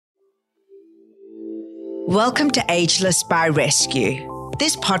Welcome to Ageless by Rescue.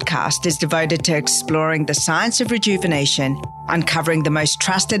 This podcast is devoted to exploring the science of rejuvenation, uncovering the most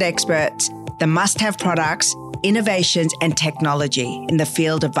trusted experts, the must-have products, innovations and technology in the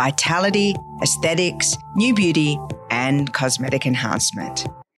field of vitality, aesthetics, new beauty and cosmetic enhancement.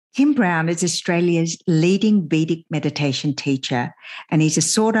 Tim Brown is Australia's leading Vedic meditation teacher, and he's a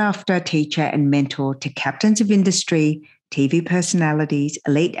sought-after teacher and mentor to captains of industry, TV personalities,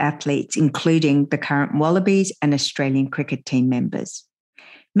 elite athletes, including the current Wallabies and Australian cricket team members.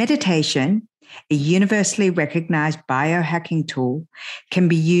 Meditation, a universally recognized biohacking tool, can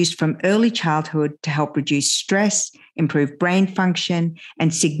be used from early childhood to help reduce stress, improve brain function,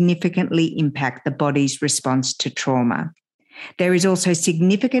 and significantly impact the body's response to trauma. There is also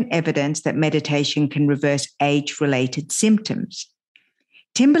significant evidence that meditation can reverse age-related symptoms.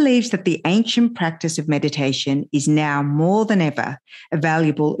 Tim believes that the ancient practice of meditation is now more than ever a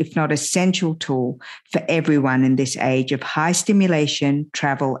valuable, if not essential tool for everyone in this age of high stimulation,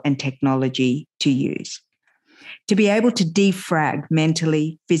 travel, and technology to use. To be able to defrag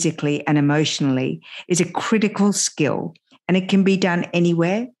mentally, physically, and emotionally is a critical skill, and it can be done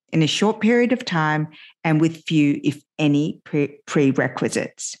anywhere in a short period of time and with few, if any,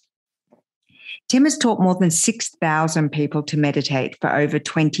 prerequisites. Tim has taught more than 6,000 people to meditate for over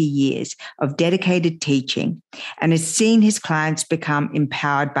 20 years of dedicated teaching and has seen his clients become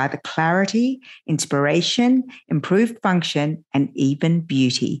empowered by the clarity, inspiration, improved function, and even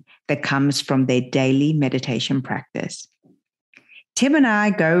beauty that comes from their daily meditation practice. Tim and I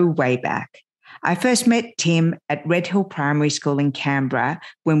go way back. I first met Tim at Red Hill Primary School in Canberra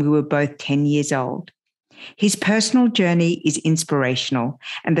when we were both 10 years old. His personal journey is inspirational,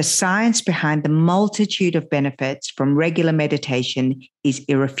 and the science behind the multitude of benefits from regular meditation is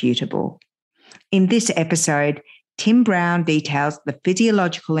irrefutable. In this episode, Tim Brown details the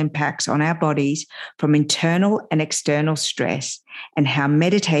physiological impacts on our bodies from internal and external stress and how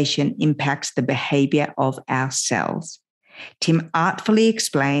meditation impacts the behavior of our cells. Tim artfully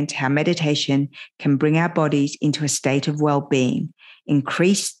explains how meditation can bring our bodies into a state of well-being,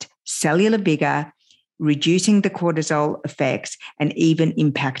 increased cellular vigor, reducing the cortisol effects, and even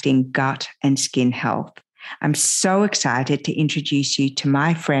impacting gut and skin health. I'm so excited to introduce you to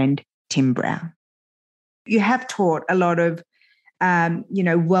my friend, Tim Brown. You have taught a lot of,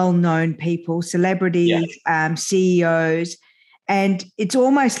 well-known people, celebrities, CEOs, and it's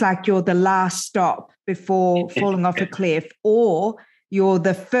almost like you're the last stop before falling off a cliff, or you're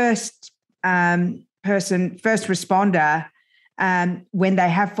the first responder when they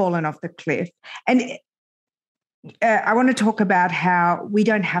have fallen off the cliff. And I want to talk about how we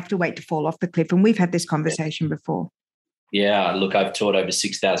don't have to wait to fall off the cliff. And we've had this conversation before. Yeah, look, I've taught over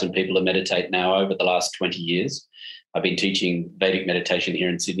 6,000 people to meditate now over the last 20 years. I've been teaching Vedic meditation here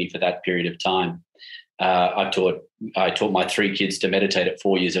in Sydney for that period of time. I taught my 3 kids to meditate at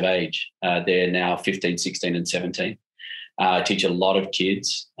 4 years of age. They're now 15, 16 and 17. I teach a lot of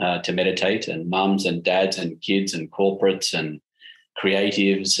kids to meditate, and mums and dads and kids and corporates and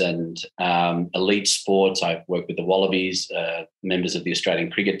creatives and elite sports. I've worked with the Wallabies, members of the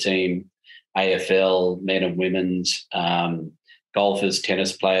Australian cricket team, AFL, men and women's, golfers,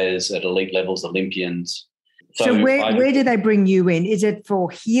 tennis players at elite levels, Olympians. So where do they bring you in? Is it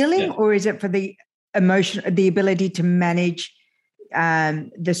for healing or is it for the emotion, the ability to manage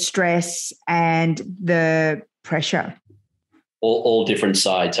the stress and the pressure? All different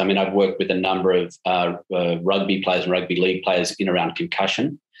sides. I mean, I've worked with a number of rugby players and rugby league players in around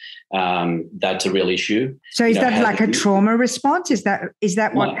concussion. That's a real issue. So is that like a trauma response? Is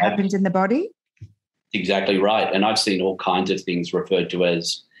that what happens in the body? Exactly right. And I've seen all kinds of things referred to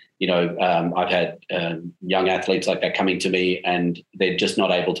as, I've had young athletes like that coming to me and they're just not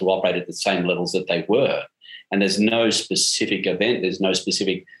able to operate at the same levels that they were. And there's no specific event. There's no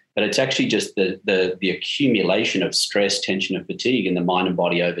specific... But it's actually just the accumulation of stress, tension, and fatigue in the mind and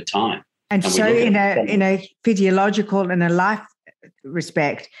body over time. And so in a physiological and a life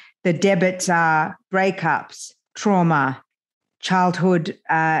respect, the debits are breakups, trauma, childhood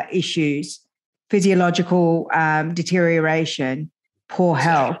issues, physiological deterioration, poor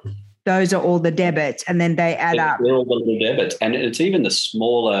health. Those are all the debits, and then they add up. They're all the little debits. And it's even the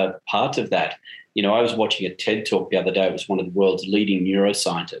smaller part of that. I was watching a TED Talk the other day. It was one of the world's leading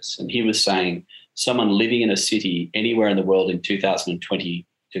neuroscientists, and he was saying someone living in a city anywhere in the world in 2020,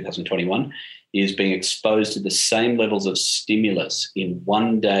 2021 is being exposed to the same levels of stimulus in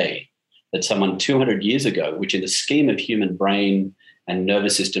one day that someone 200 years ago, which in the scheme of human brain and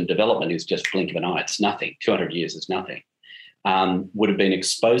nervous system development is just blink of an eye. It's nothing. 200 years is nothing. Would have been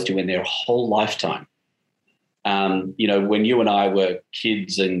exposed to in their whole lifetime. When you and I were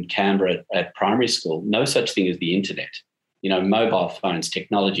kids in Canberra at primary school, no such thing as the internet. Mobile phones,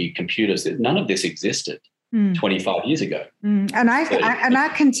 technology, computers, none of this existed 25 years ago. And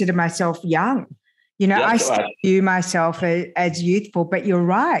I consider myself young. I still view myself as youthful, but you're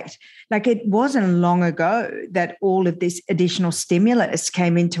right. Like, it wasn't long ago that all of this additional stimulus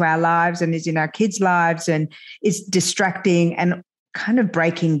came into our lives and is in our kids' lives and is distracting and kind of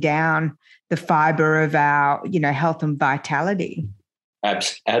breaking down the fiber of our, health and vitality.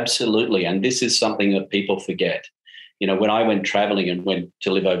 Absolutely. And this is something that people forget. When I went traveling and went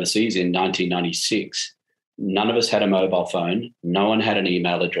to live overseas in 1996, none of us had a mobile phone. No one had an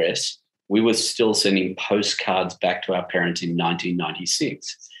email address. We were still sending postcards back to our parents in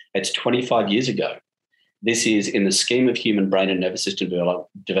 1996. It's 25 years ago. This is, in the scheme of human brain and nervous system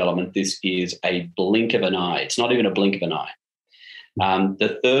development, this is a blink of an eye. It's not even a blink of an eye.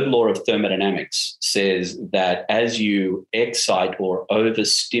 The third law of thermodynamics says that as you excite or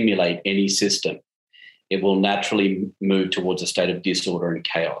overstimulate any system, it will naturally move towards a state of disorder and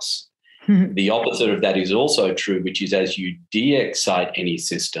chaos. The opposite of that is also true, which is as you de-excite any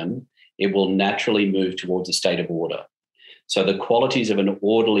system, it will naturally move towards a state of order. So the qualities of an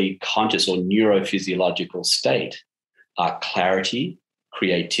orderly, conscious or neurophysiological state are clarity,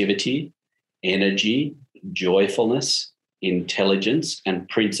 creativity, energy, joyfulness, intelligence, and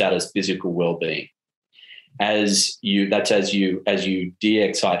prints out as physical well-being. As you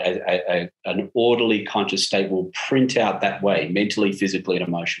de-excite, an orderly, conscious state will print out that way, mentally, physically, and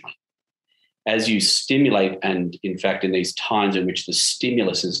emotionally. As you stimulate, and in fact, in these times in which the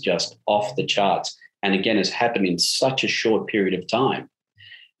stimulus is just off the charts, and again, has happened in such a short period of time,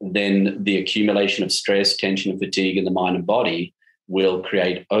 then the accumulation of stress, tension, and fatigue in the mind and body will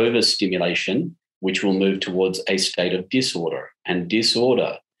create overstimulation, which will move towards a state of disorder. And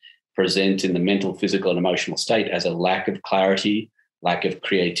disorder presents in the mental, physical, and emotional state as a lack of clarity, lack of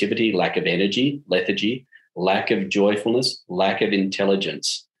creativity, lack of energy, lethargy, lack of joyfulness, lack of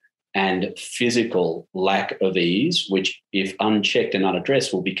intelligence, and physical lack of ease, which, if unchecked and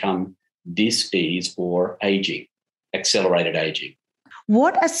unaddressed, will become dis-ease or aging, accelerated aging.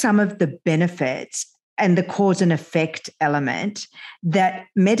 What are some of the benefits and the cause and effect element that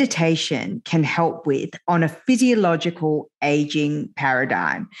meditation can help with on a physiological aging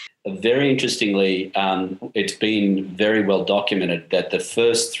paradigm? Very interestingly, it's been very well documented that the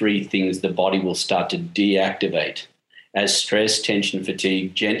first three things the body will start to deactivate as stress, tension,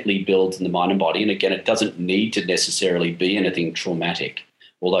 fatigue gently builds in the mind and body. And again, it doesn't need to necessarily be anything traumatic,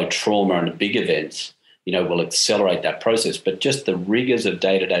 although trauma and big events, will accelerate that process. But just the rigors of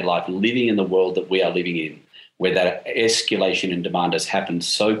day-to-day life, living in the world that we are living in, where that escalation in demand has happened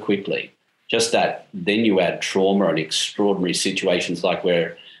so quickly, just that, then you add trauma and extraordinary situations like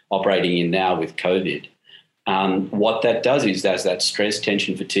we're operating in now with COVID. What that does is, as that stress,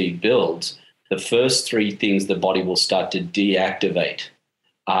 tension, fatigue builds, the first three things the body will start to deactivate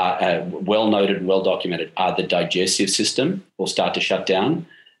are well noted and well documented are the digestive system will start to shut down,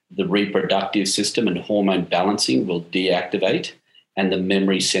 the reproductive system and hormone balancing will deactivate, and the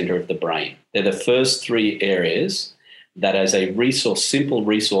memory center of the brain. They're the first three areas that, as a simple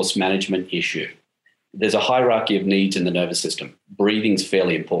resource management issue, there's a hierarchy of needs in the nervous system. Breathing's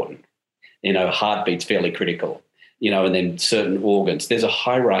fairly important. Heartbeat's fairly critical, and then certain organs. There's a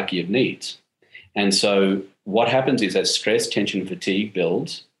hierarchy of needs. And so what happens is, as stress, tension, and fatigue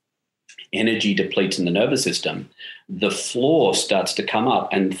builds, energy depletes in the nervous system, the floor starts to come up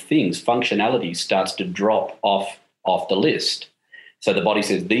and functionality starts to drop off the list. So the body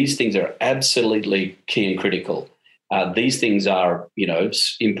says, these things are absolutely key and critical. These things are,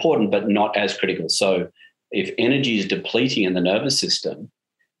 important, but not as critical. So if energy is depleting in the nervous system,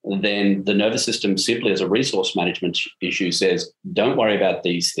 then the nervous system, simply as a resource management issue, says, don't worry about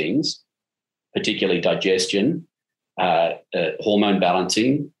these things, particularly digestion, hormone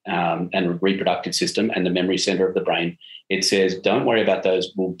balancing, and reproductive system, and the memory center of the brain. It says, don't worry about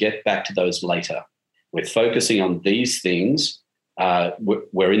those. We'll get back to those later. We're focusing on these things.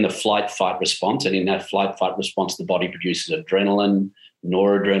 We're in the flight-fight response, and in that flight-fight response, the body produces adrenaline,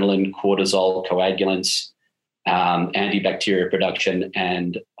 noradrenaline, cortisol, coagulants, antibacterial production,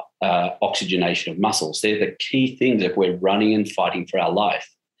 and oxygenation of muscles. They're the key things if we're running and fighting for our life.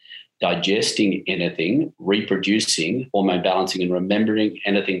 Digesting anything, reproducing, hormone balancing, and remembering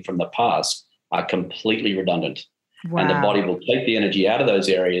anything from the past are completely redundant. Wow. And the body will take the energy out of those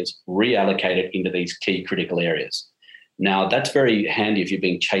areas, reallocate it into these key critical areas. Now, that's very handy if you're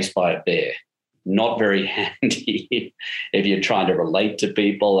being chased by a bear. Not very handy if you're trying to relate to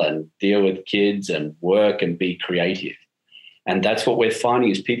people and deal with kids and work and be creative. And that's what we're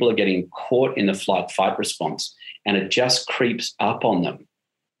finding is people are getting caught in the flight-fight response, and it just creeps up on them.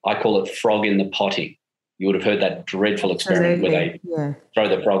 I call it frog in the potting. You would have heard that dreadful experiment where they throw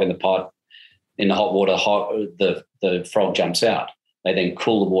the frog in the pot, in the hot water, the frog jumps out. They then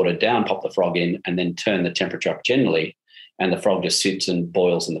cool the water down, pop the frog in, and then turn the temperature up generally, and the frog just sits and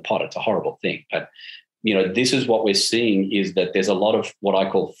boils in the pot. It's a horrible thing. But, this is what we're seeing is that there's a lot of what I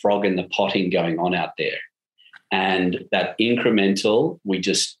call frog in the potting going on out there. And that incremental,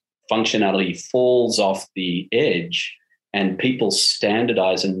 functionality falls off the edge, and people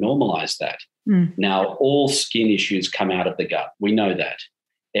standardize and normalize that. Now, all skin issues come out of the gut. We know that.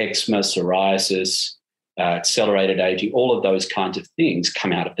 Eczema, psoriasis, accelerated aging, all of those kinds of things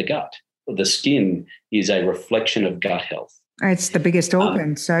come out of the gut. The skin is a reflection of gut health. It's the biggest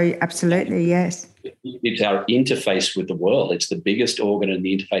organ, so absolutely, yes. It's our interface with the world. It's the biggest organ in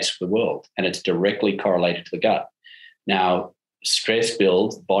the interface with the world, and it's directly correlated to the gut. Now, stress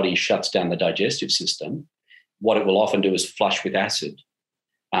builds, body shuts down the digestive system. What it will often do is flush with acid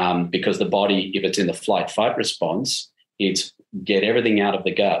because the body, if it's in the flight-fight response, it's get everything out of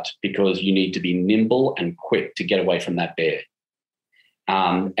the gut because you need to be nimble and quick to get away from that bear.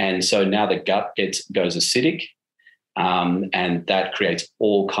 And so now the gut goes acidic, and that creates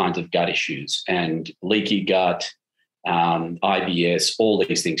all kinds of gut issues and leaky gut, IBS, all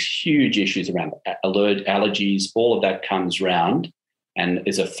these things, huge issues around allergies, all of that comes round and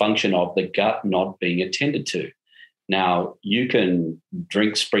is a function of the gut not being attended to. Now, you can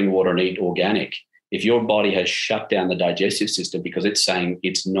drink spring water and eat organic. If your body has shut down the digestive system because it's saying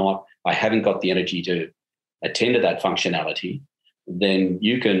I haven't got the energy to attend to that functionality, then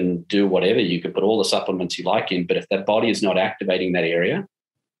you can do whatever. You can put all the supplements you like in, but if that body is not activating that area,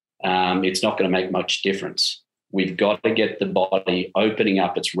 it's not going to make much difference. We've got to get the body opening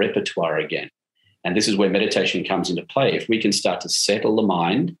up its repertoire again. And this is where meditation comes into play. If we can start to settle the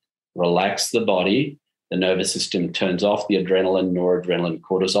mind, relax the body, the nervous system turns off the adrenaline, noradrenaline,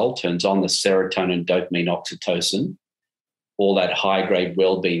 cortisol, turns on the serotonin, dopamine, oxytocin, all that high-grade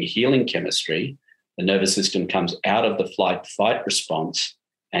well-being healing chemistry, the nervous system comes out of the flight-fight response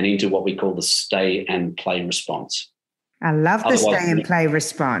and into what we call the stay and play response. I love the stay and play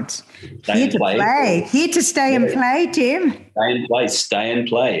response. Here to stay and play, Tim. Stay and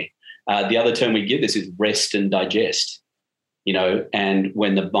play. The other term we give this is rest and digest. And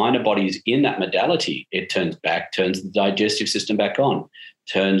when the mind and body is in that modality, it turns the digestive system back on,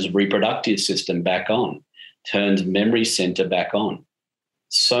 turns reproductive system back on, turns memory center back on.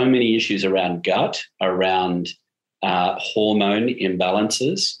 So many issues around gut, around hormone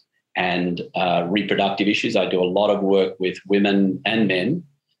imbalances and reproductive issues. I do a lot of work with women and men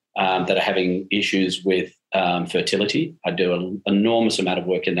that are having issues with fertility. I do an enormous amount of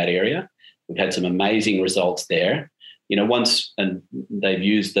work in that area. We've had some amazing results there. And they've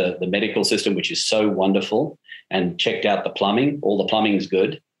used the medical system, which is so wonderful, and checked out the plumbing. All the plumbing is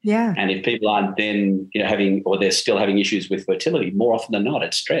good. Yeah. And if people aren't then they're still having issues with fertility, more often than not,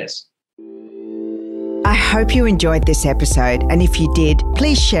 it's stress. I hope you enjoyed this episode. And if you did,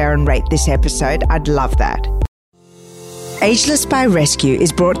 please share and rate this episode. I'd love that. Ageless by Rescue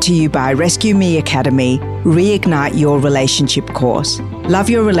is brought to you by Rescue Me Academy, Reignite Your Relationship course. Love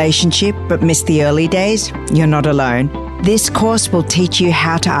your relationship but miss the early days? You're not alone. This course will teach you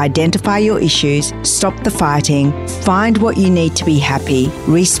how to identify your issues, stop the fighting, find what you need to be happy,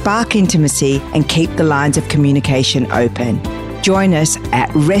 re-spark intimacy, and keep the lines of communication open. Join us at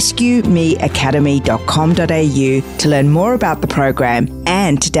rescuemeacademy.com.au to learn more about the program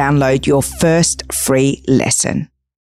and to download your first free lesson.